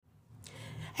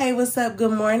Hey, what's up?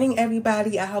 Good morning,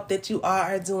 everybody. I hope that you all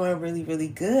are doing really, really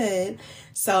good.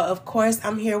 So, of course,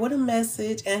 I'm here with a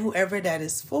message, and whoever that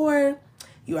is for,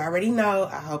 you already know.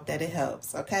 I hope that it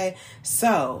helps, okay?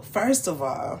 So, first of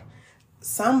all,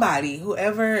 somebody,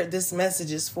 whoever this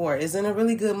message is for, is in a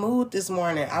really good mood this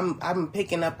morning. I'm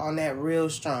picking up on that real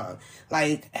strong,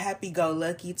 like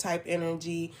happy-go-lucky type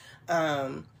energy.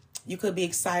 You could be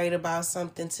excited about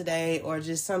something today, or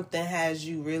just something has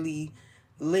you really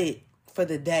lit for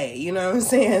the day. You know what I'm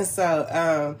saying?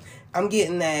 So I'm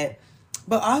getting that.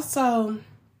 But also,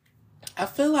 I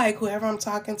feel like whoever I'm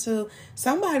talking to,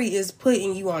 somebody is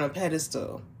putting you on a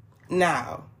pedestal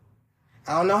now.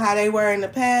 I don't know how they were in the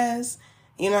past.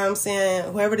 You know what I'm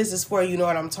saying? Whoever this is for, you know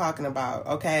what I'm talking about,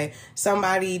 okay?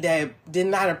 Somebody that did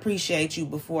not appreciate you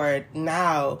before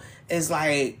now is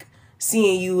like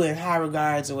seeing you in high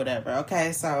regards or whatever,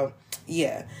 okay? So,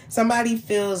 yeah. Somebody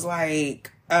feels like,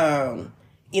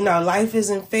 life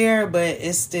isn't fair, but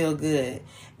it's still good.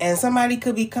 And somebody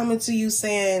could be coming to you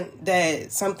saying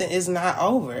that something is not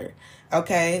over,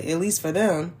 okay? At least for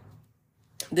them.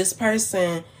 This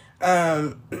person,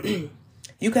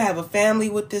 you could have a family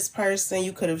with this person.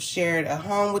 You could have shared a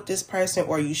home with this person,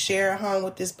 or you share a home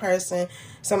with this person.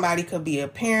 Somebody could be a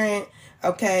parent,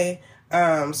 okay?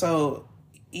 So,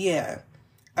 yeah.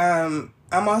 I'm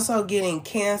also getting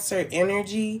Cancer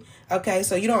energy. Okay,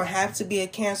 so you don't have to be a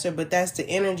Cancer, but that's the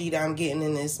energy that I'm getting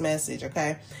in this message,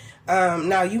 okay?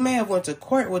 Now, you may have went to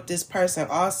court with this person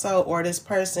also, or this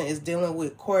person is dealing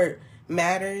with court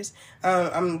matters.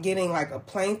 I'm getting like a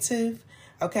plaintiff,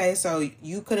 okay? So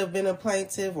you could have been a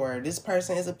plaintiff, or this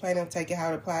person is a plaintiff, take it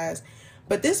how it applies.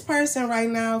 But this person right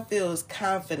now feels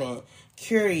confident,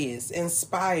 curious,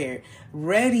 inspired,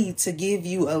 ready to give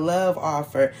you a love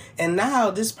offer. And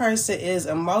now this person is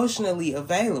emotionally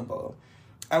available.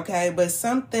 Okay, but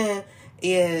something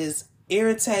is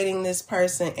irritating this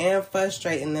person and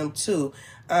frustrating them too.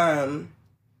 And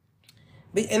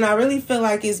I really feel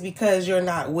like it's because you're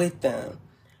not with them.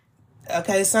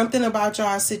 Okay, something about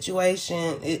y'all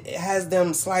situation, it has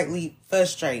them slightly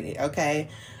frustrated, okay?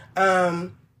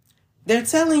 They're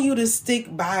telling you to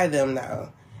stick by them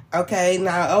though. Okay,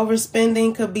 now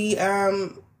overspending could be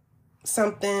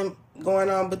something going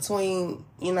on between,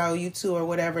 you two or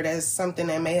whatever. That's something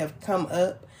that may have come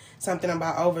up, something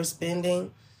about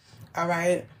overspending. All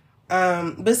right.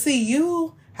 But see,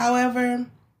 you, however,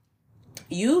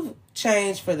 you've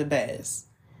changed for the best.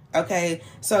 Okay,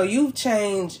 so you've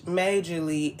changed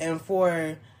majorly and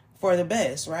for the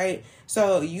best, right?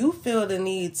 So you feel the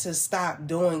need to stop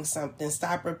doing something,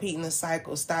 stop repeating the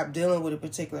cycle, stop dealing with a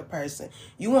particular person.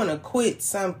 You want to quit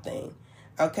something,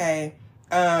 okay?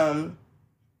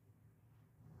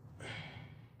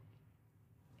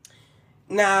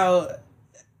 Now,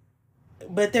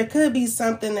 but there could be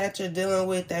something that you're dealing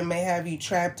with that may have you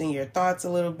trapped in your thoughts a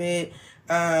little bit.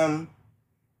 Yeah,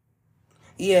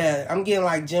 I'm getting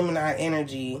like Gemini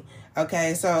energy.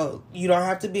 Okay, so you don't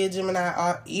have to be a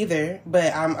Gemini either,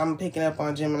 but I'm picking up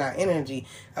on Gemini energy.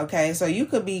 Okay, so you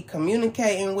could be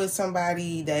communicating with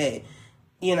somebody that,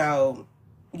 y'all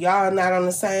not on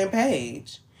the same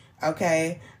page.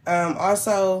 Okay,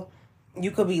 also,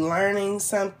 you could be learning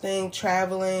something,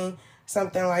 traveling,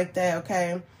 something like that.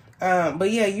 Okay,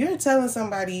 but yeah, you're telling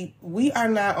somebody we are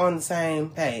not on the same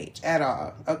page at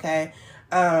all. Okay,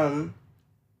 and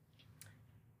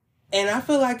I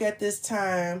feel like at this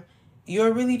time,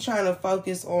 you're really trying to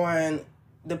focus on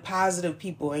the positive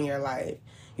people in your life.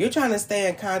 You're trying to stay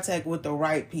in contact with the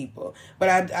right people.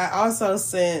 But I also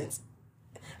sense,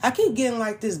 I keep getting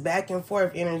like this back and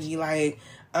forth energy, like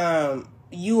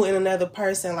you and another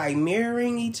person like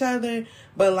mirroring each other,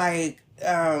 but like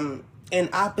in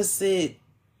opposite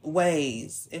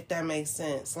ways, if that makes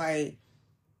sense. Like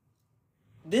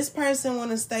this person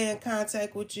want to stay in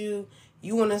contact with you.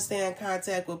 You want to stay in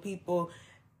contact with people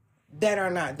that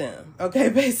are not them, okay,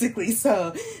 basically.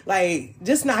 So, like,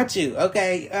 just not you,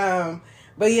 okay?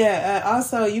 But yeah,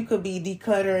 also you could be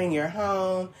decluttering your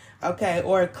home, okay,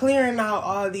 or clearing out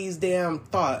all these damn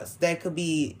thoughts that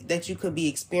you could be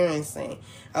experiencing,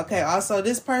 okay? Also,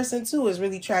 this person too is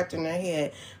really trapped in their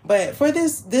head. But for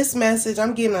this message,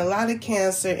 I'm getting a lot of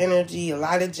Cancer energy, a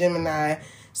lot of Gemini.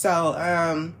 So,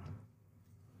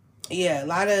 yeah, a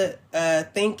lot of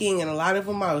thinking and a lot of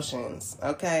emotions,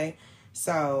 okay?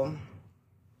 So,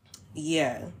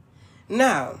 yeah.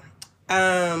 Now,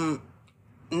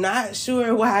 not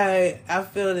sure why I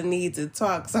feel the need to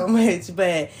talk so much,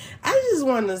 but I just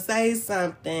want to say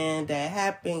something that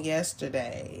happened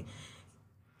yesterday.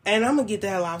 And I'm going to get the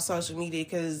hell off social media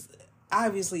because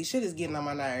obviously shit is getting on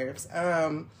my nerves.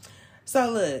 So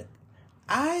look,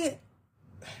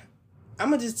 I'm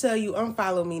going to just tell you,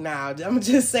 unfollow me now. I'm going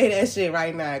to just say that shit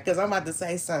right now because I'm about to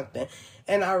say something.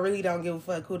 And I really don't give a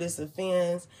fuck who this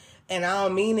offends. And I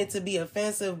don't mean it to be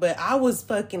offensive, but I was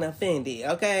fucking offended,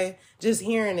 okay? Just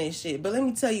hearing this shit. But let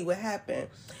me tell you what happened.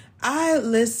 I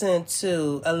listened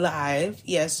to a live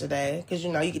yesterday because,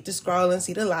 you know, you get to scroll and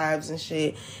see the lives and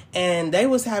shit. And they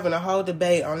was having a whole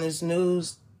debate on this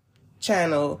news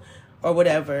channel or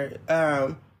whatever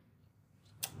on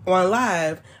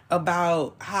live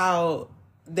about how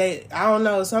I don't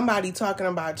know, somebody talking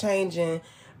about changing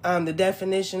the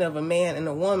definition of a man and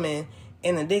a woman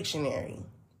in a dictionary.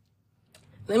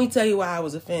 Let me tell you why I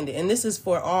was offended. And this is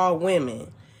for all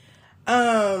women.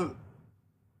 I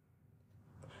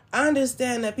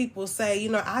understand that people say, you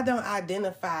know, I don't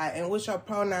identify and what's your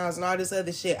pronouns and all this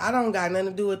other shit. I don't got nothing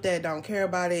to do with that. Don't care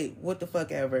about it. What the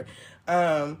fuck ever.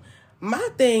 My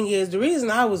thing is, the reason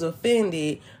I was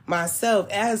offended myself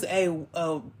as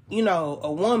a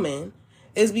woman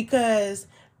is because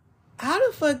how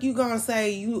the fuck you gonna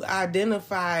say you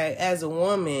identify as a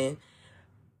woman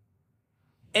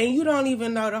and you don't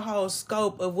even know the whole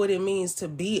scope of what it means to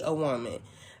be a woman?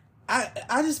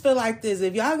 I just feel like this.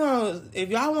 If y'all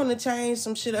want to change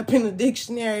some shit up in the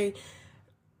dictionary,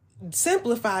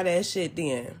 simplify that shit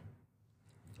then.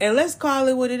 And let's call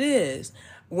it what it is.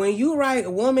 When you write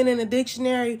a woman in a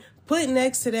dictionary, put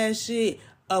next to that shit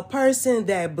a person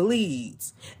that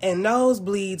bleeds. And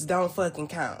nosebleeds don't fucking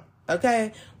count.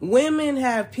 Okay? Women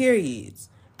have periods.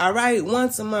 All right?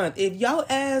 Once a month. If your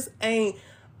ass ain't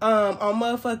on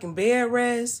motherfucking bed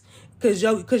rest, cause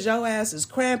your ass is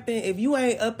cramping, if you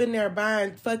ain't up in there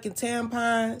buying fucking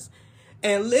tampons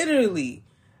and literally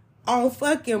on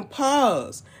fucking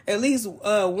pause at least 1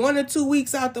 or 2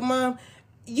 weeks out the month,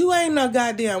 you ain't no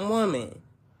goddamn woman.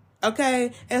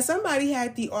 Okay? And somebody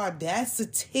had the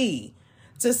audacity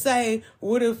to say,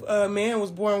 what if a man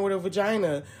was born with a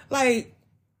vagina? Like,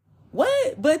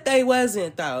 what? But they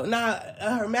wasn't, though. Now,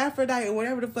 a hermaphrodite or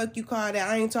whatever the fuck you call that,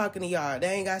 I ain't talking to y'all. They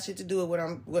ain't got shit to do with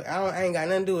I ain't got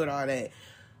nothing to do with all that.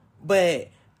 But,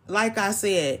 like I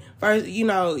said, first, you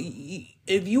know,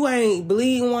 if you ain't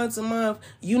bleeding once a month,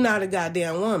 you not a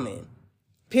goddamn woman.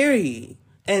 Period.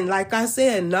 And like I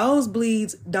said,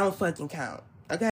 nosebleeds don't fucking count.